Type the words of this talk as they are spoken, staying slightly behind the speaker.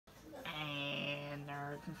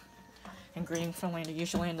and greetings from Landa,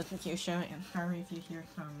 usually in the Fuchsia, and sorry if you hear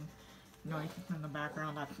some noises in the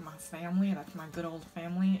background. That's my family, that's my good old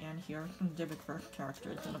family, and here are some Dibbitverse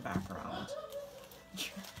characters in the background.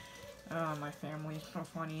 Oh, my family is so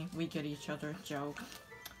funny. We get each other jokes.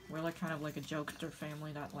 We're like kind of like a jokester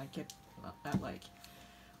family that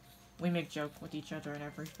we make jokes with each other and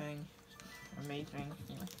everything. Amazing.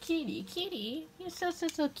 Like, kitty, kitty, you're so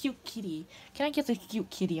cute, kitty. Can I get the cute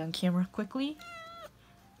kitty on camera quickly?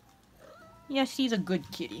 Yeah, she's a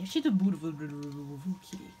good kitty. She's a beautiful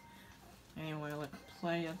kitty. Anyway, let's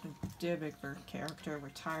play as a Dibbitverse character. We're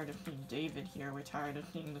tired of seeing David here. We're tired of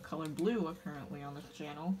seeing the color blue, apparently, on this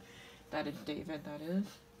channel. That is David, that is.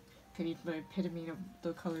 He's the epitome of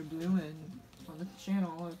the color blue and on this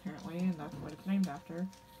channel, apparently, and that's what it's named after.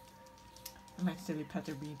 And my silly pets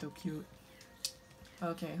are being so cute.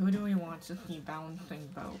 Okay, who do we want to see balancing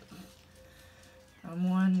both?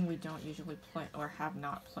 One we don't usually play, or have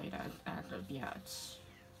not played as of yet.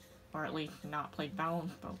 Or at least not played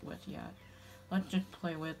balance both with yet. Let's just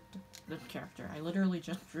play with this character. I literally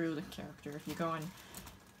just drew the character. If you go on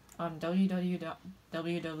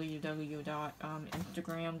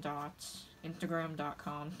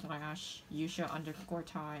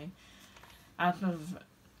www.instagram.com/Yusha_Tai, as of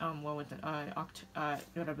what was it?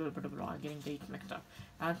 Getting dates mixed up.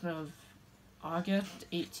 As of August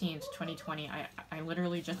 18th, 2020, I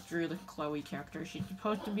literally just drew the Chloe character. She's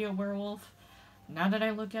supposed to be a werewolf. Now that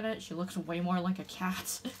I look at it, she looks way more like a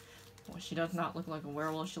cat. Well, she does not look like a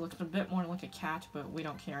werewolf. She looks a bit more like a cat, but we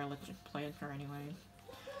don't care. Let's just play as her anyway.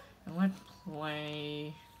 And let's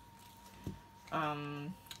play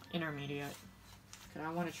intermediate. Cause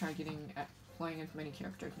I want to try playing as many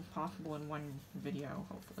characters as possible in one video,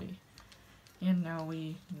 hopefully. And now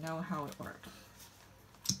we know how it works.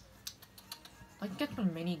 Let's get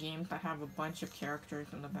some mini games that have a bunch of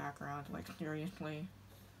characters in the background, like seriously.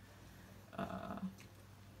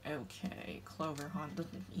 Okay, Clover Hunt, this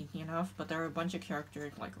is easy enough, but there are a bunch of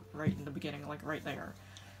characters, like, right in the beginning, like, right there.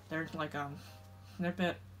 There's, like,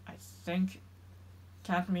 Snippet, I think,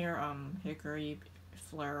 Casimir, Hickory,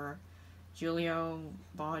 Flare, Julio,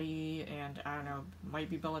 Body, and, I don't know, might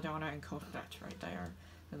be Belladonna and Cosette right there.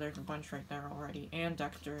 So there's a bunch right there already. And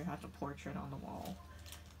Dexter has a portrait on the wall.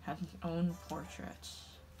 Has his own portrait.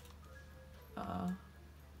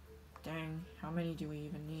 Dang, how many do we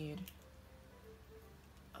even need?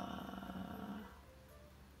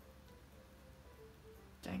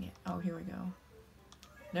 Dang it. Oh, here we go.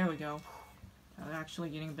 There we go. That was actually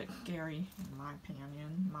getting a bit scary, in my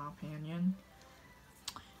opinion.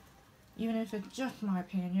 Even if it's just my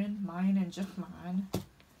opinion, mine and just mine.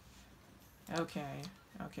 Okay,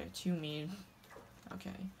 two me.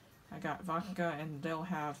 Okay, I got Vodka, and they'll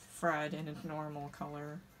have Fred in its normal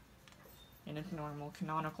color. In its normal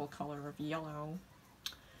canonical color of yellow.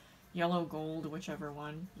 Yellow gold, whichever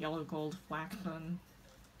one. Yellow gold flaxen.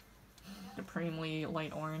 Supremely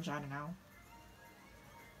light orange, I don't know.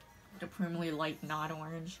 Supremely light not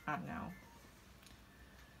orange, I don't know.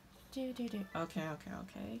 Okay.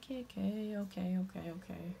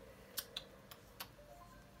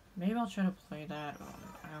 Maybe I'll try to play that,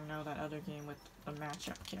 I don't know, that other game with the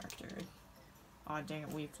matchup character. Aw, dang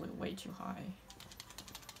it, we flew way too high.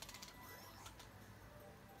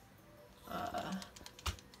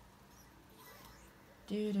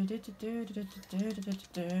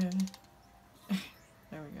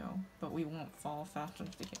 There we go. But we won't fall fast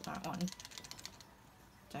enough to get that one.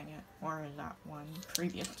 Dang it. Or is that one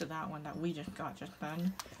previous to that one that we just got just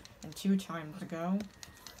then? And 2 times ago.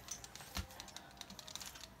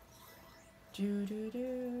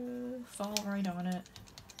 Fall right on it.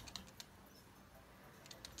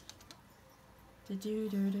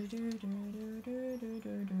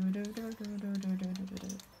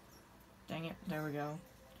 Dang it, there we go.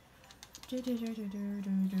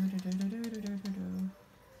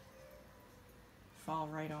 Fall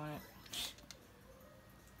right on it.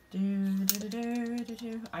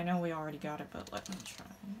 I know we already got it, but let me try.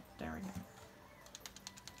 There we go.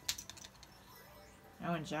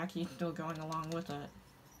 Oh, and Jackie's still going along with it.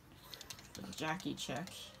 The Jackie chick.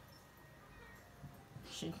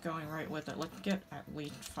 She's going right with it. Let's get at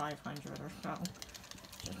least 500 or so.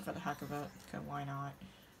 Just for the heck of it, because why not?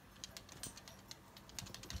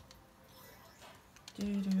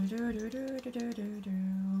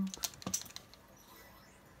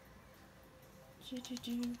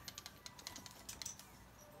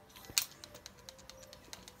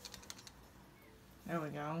 There we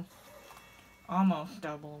go. Almost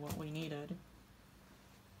double what we needed.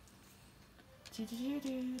 I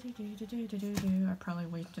probably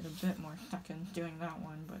wasted a bit more seconds doing that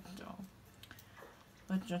one, but still.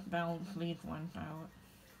 Let's just balance these ones out.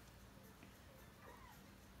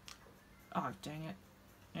 Oh, dang it.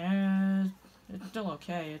 And it's still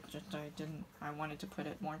okay, it's just I wanted to put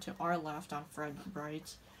it more to our left on Fred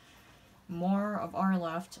right. More of our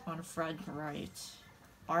left on Fred right.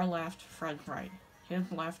 Our left, Fred right. His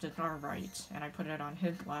left is our right, and I put it on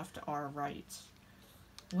his left, our right.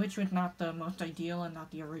 Which was not the most ideal and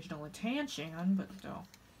not the original intention, but still.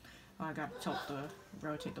 I gotta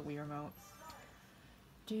rotate the Wii remote.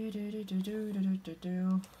 Do do do do do do do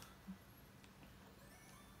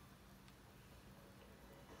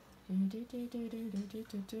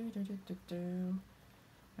do.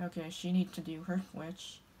 Okay, she needs to do her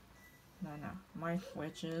switch. No, my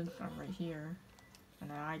switch is right here. And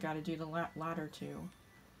then I gotta do the ladder too.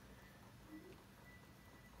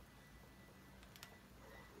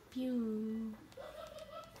 Pew!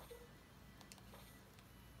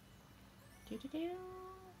 Do-do-do.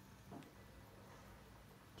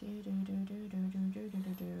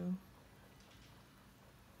 Do-do-do-do-do-do-do-do-do.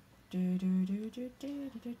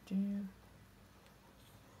 Do-do-do-do-do-do-do-do.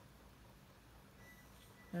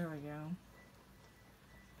 There we go.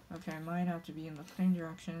 Okay, mine have to be in the same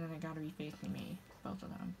direction and they gotta be facing me. Both of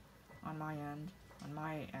them. On my end. On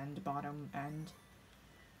my end, bottom end.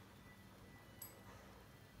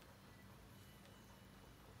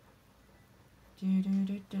 Do do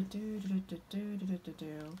do do do do do do do do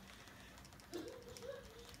do.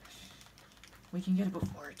 We can get it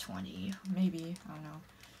before 20. Maybe. I don't know.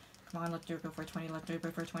 Come on, let's do it before 20. Let's do it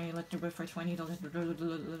before 20. Let's do it before 20.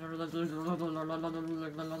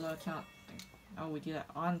 Oh, we do that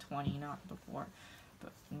on 20, not before.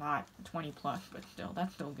 But not 20 plus, but still,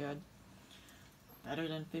 that's still good. Better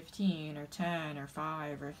than 15, or 10, or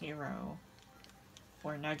 5, or 0.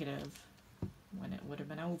 Or negative, when it would have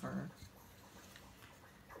been over.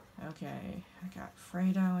 Okay, I got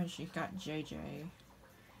Fredo, and she's got JJ.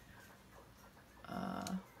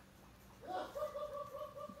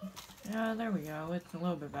 Yeah, there we go, it's a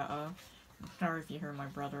little bit better. Sorry if you hear my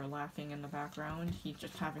brother laughing in the background. He's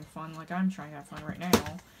just having fun like I'm trying to have fun right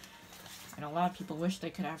now. And a lot of people wish they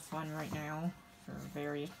could have fun right now, for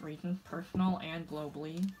various reasons, personal and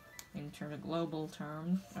globally. In terms of global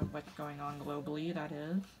terms, of what's going on globally, that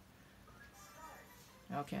is.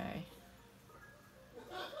 Okay.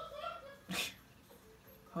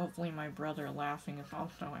 Hopefully my brother laughing is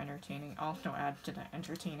also entertaining, also adds to the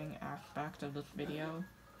entertaining aspect of this video.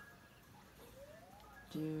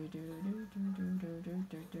 Do do do do do do do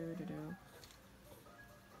do do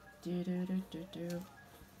do do do do do do.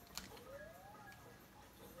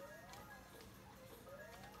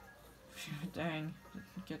 Dang,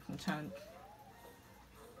 it gets intense.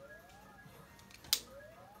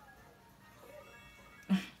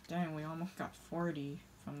 Dang, we almost got 40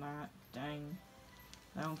 from that. Dang.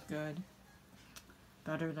 That was good.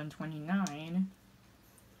 Better than 29.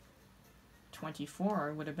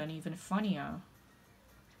 24 would have been even funnier.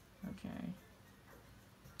 Okay.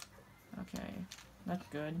 Okay. That's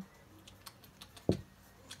good.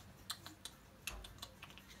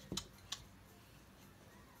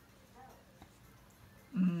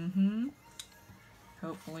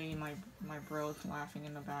 Hopefully my bros laughing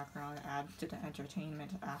in the background adds to the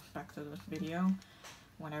entertainment aspect of this video.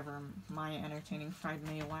 Whenever my entertaining side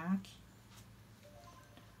may lack.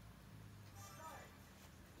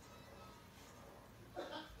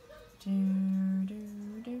 Do do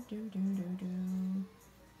do do do do do.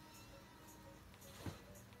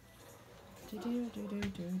 Do do do do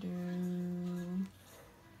do do.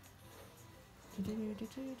 Do do do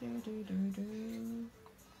do do do do do.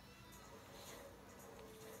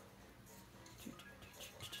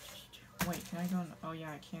 Wait, can I go in the, oh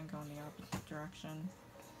yeah, I can go in the opposite direction.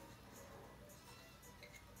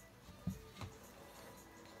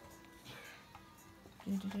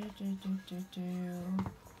 Do do do do do do do.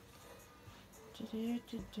 Do do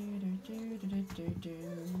do do do do do do do.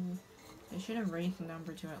 They should have raised the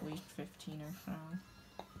number to at least 15 or so.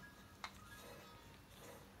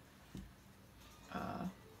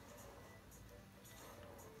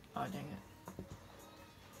 Oh dang it.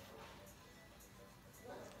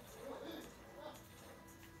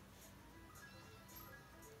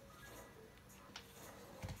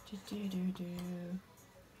 Do do do do.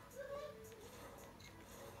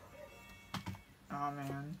 Oh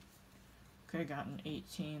man. Could have gotten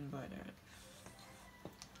 18, but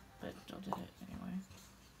still did it anyway.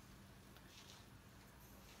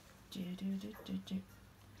 Do do do do do.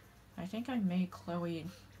 I think I made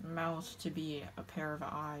Chloe's mouth to be a pair of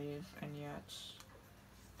eyes, and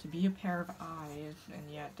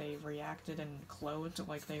yet they reacted and closed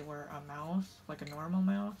like they were a mouth, like a normal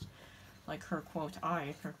mouth. Like her quote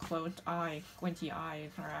eyes, her closed eye, squinty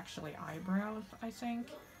eyes are actually eyebrows, I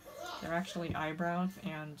think. They're actually eyebrows,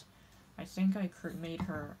 and I think I made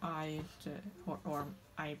her eyes to, or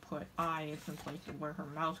I put eyes in places where her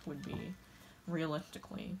mouth would be,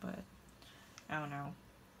 realistically, but I don't know.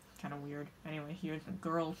 Kind of weird. Anyway, here's a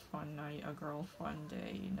girls' fun night, a girls' fun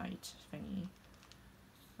day night thingy.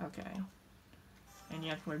 Okay. And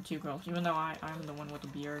yes, we're two girls, even though I'm the one with the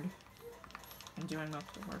beard. And doing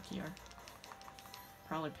most of the work here.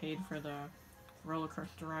 Probably paid for the roller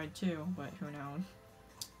coaster ride too, but who knows.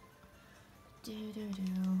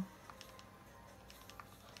 Do-do-do.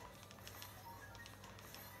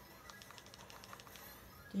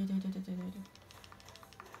 Do-do-do-do-do-do.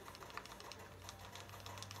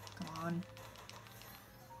 Come on.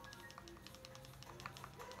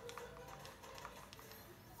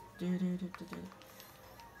 Do-do-do-do-do.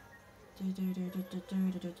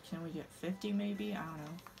 Do-do-do-do-do-do-do. Can we get 50 maybe? I don't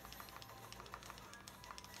know.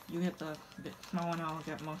 You get the bit small one, I'll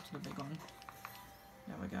get most of the big one.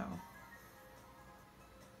 There we go.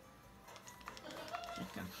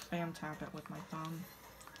 Just gonna spam tap it with my thumb.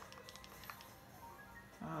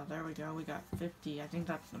 Oh, there we go, we got 50. I think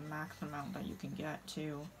that's the max amount that you can get,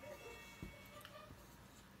 too.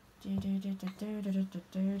 Okay,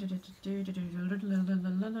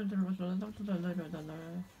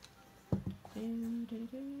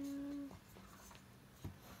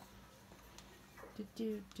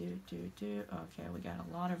 we got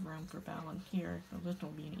a lot of room for balance here, so this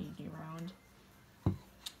will be an easy round.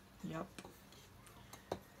 Yep.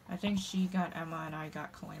 I think she got Emma and I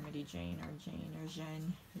got Calamity Jane, or Jane, or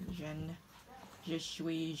Jen. Je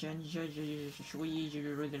suis,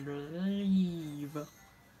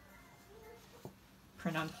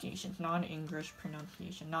 pronunciation, non-English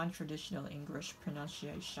pronunciation, non-traditional English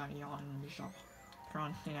pronunciation.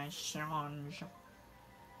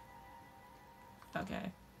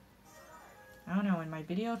 Okay. I don't know, in my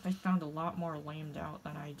videos I sound a lot more lamed out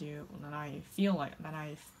than I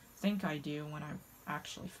think I do when I'm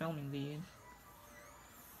actually filming these.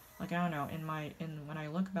 Like, I don't know, when I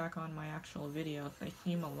look back on my actual videos, they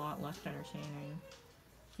seem a lot less entertaining.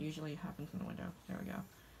 Usually happens in the window. There we go.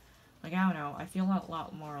 Like, I don't know, I feel a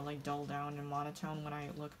lot more, like, dulled down and monotone when I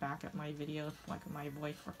look back at my videos, like, my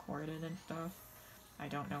voice recorded and stuff. I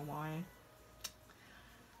don't know why.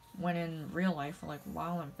 When in real life, like,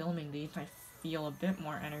 while I'm filming these, I feel a bit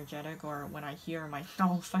more energetic, or when I hear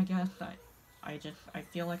myself, I guess, I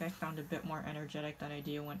feel like I sound a bit more energetic than I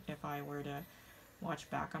do if I were to watch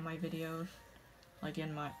back on my videos. Like,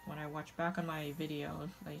 when I watch back on my videos,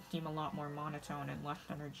 they seem a lot more monotone and less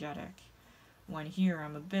energetic. When here,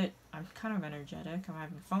 I'm kind of energetic, I'm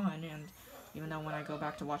having fun, and even though when I go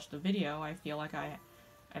back to watch the video, I feel like I'd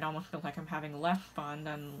almost feel like I'm having less fun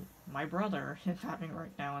than my brother is having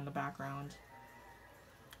right now in the background.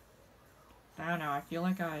 I don't know, I feel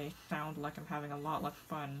like I sound like I'm having a lot less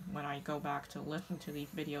fun when I go back to listen to these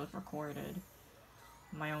videos recorded.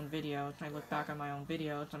 My own videos, I look back on my own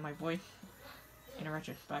videos, and my voice, in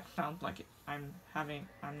retrospect, sounds like I'm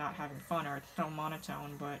not having fun, or it's so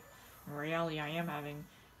monotone, but in reality I am having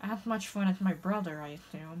as much fun as my brother, I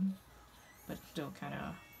assume. But still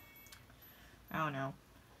kinda, I don't know,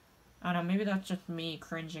 maybe that's just me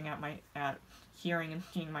cringing at hearing and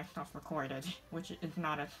seeing myself recorded, which is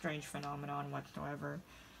not a strange phenomenon whatsoever.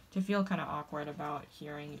 To feel kind of awkward about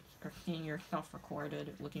hearing or seeing yourself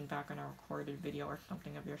recorded, looking back on a recorded video or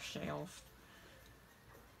something of yourself.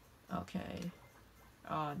 Okay.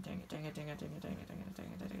 Oh, dang it.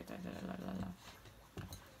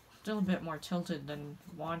 Still a bit more tilted than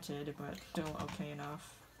wanted, but still okay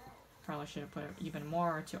enough. Probably should have put it even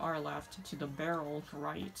more to our left, to the barrel's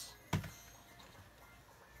right.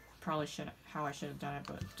 Probably how I should have done it,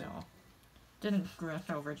 but still. Didn't screw us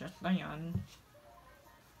over just then.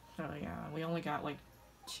 So yeah, we only got like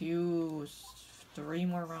 3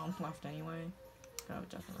 more rounds left anyway. So it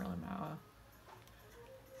doesn't really matter.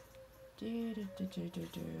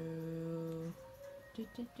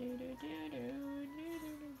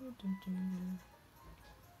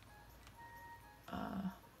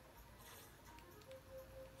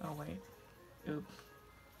 Oh wait. Oops.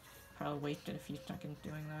 Probably wasted a few seconds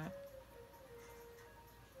doing that.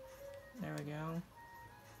 There we go.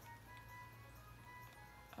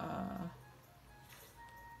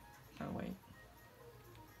 Oh wait.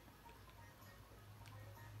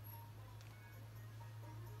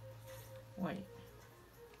 Wait.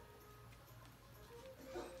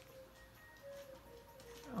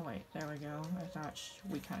 Oh wait, there we go. I thought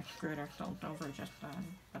we kind of screwed ourselves over just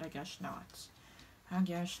then, but I guess not. I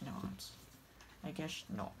guess not.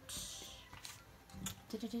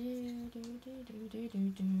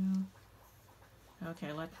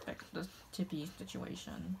 Okay, let's fix this tippy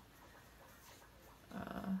situation.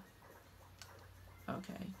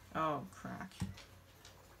 Okay. Oh, crack.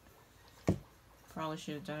 Probably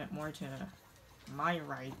should have done it more to my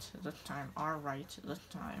right this time. Our right this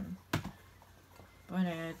time. But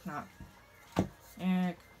it's not...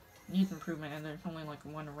 It needs improvement, and there's only like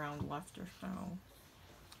one round left or so.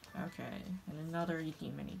 Okay, and another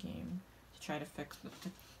easy minigame to try to fix the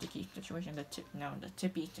sticky situation. The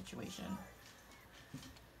tippy situation.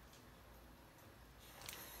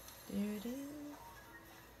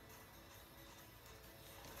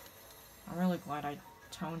 I'm really glad I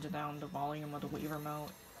toned down the volume of the Wii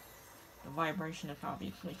remote. The vibration is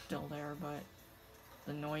obviously still there, but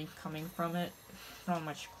the noise coming from it is so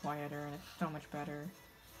much quieter and it's so much better.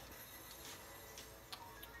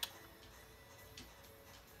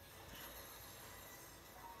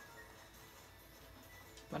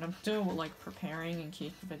 But I'm still, like, preparing in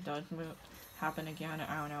case if it does happen again.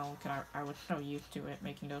 I don't know, because I was so used to it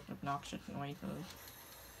making those obnoxious noises.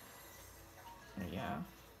 So, yeah.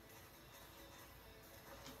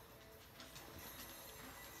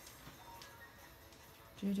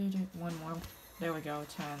 One more. There we go,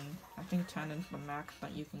 10. I think 10 is the max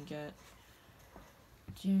that you can get.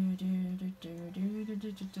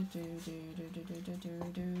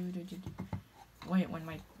 Wait, when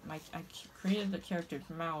I created the character's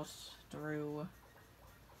mouse through...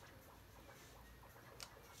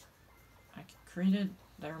 I created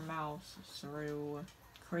their mouse through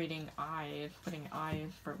creating eyes, putting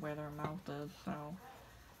eyes for where their mouth is, so...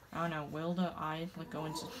 I don't know, will the eyes, like, go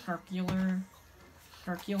into circular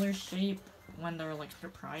shape when they're, like,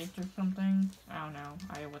 surprised or something? I don't know,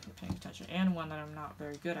 I wasn't paying attention, and one that I'm not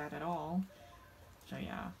very good at all. So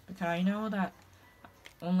yeah, because I know that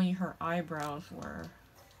only her eyebrows were,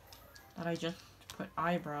 that I just put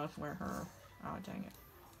eyebrows where her, oh dang it.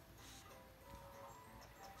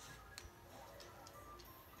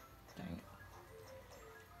 Dang it.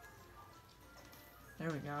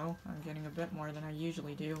 There we go, I'm getting a bit more than I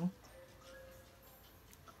usually do.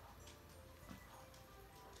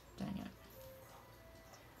 Dang it.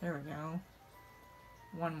 There we go.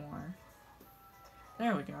 One more.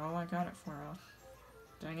 There we go, I got it for us.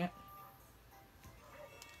 Dang it.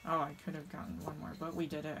 Oh, I could have gotten one more, but we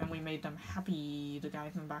did it, and we made them happy. The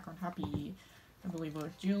guys in the background happy. I believe it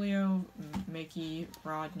was Julio, Mickey,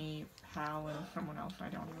 Rodney, Hal, and someone else. I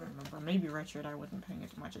don't even remember. Maybe Richard. I wasn't paying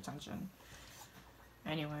much attention.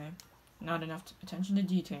 Anyway, not enough attention to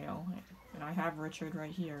detail. And I have Richard right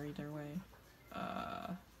here, either way.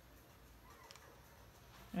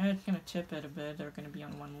 And it's gonna tip it a bit. They're gonna be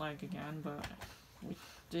on one leg again, but we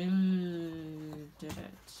still did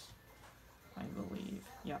it. I believe.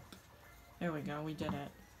 Yep. There we go, we did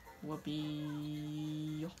it.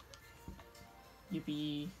 Whoopee.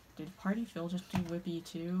 Yippee. Did Party Phil just do whippy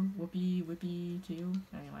too? Whoopee too?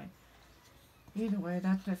 Anyway. Either way,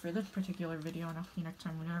 that's it for this particular video, and I'll see you next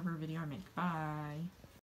time whenever video I make. Bye!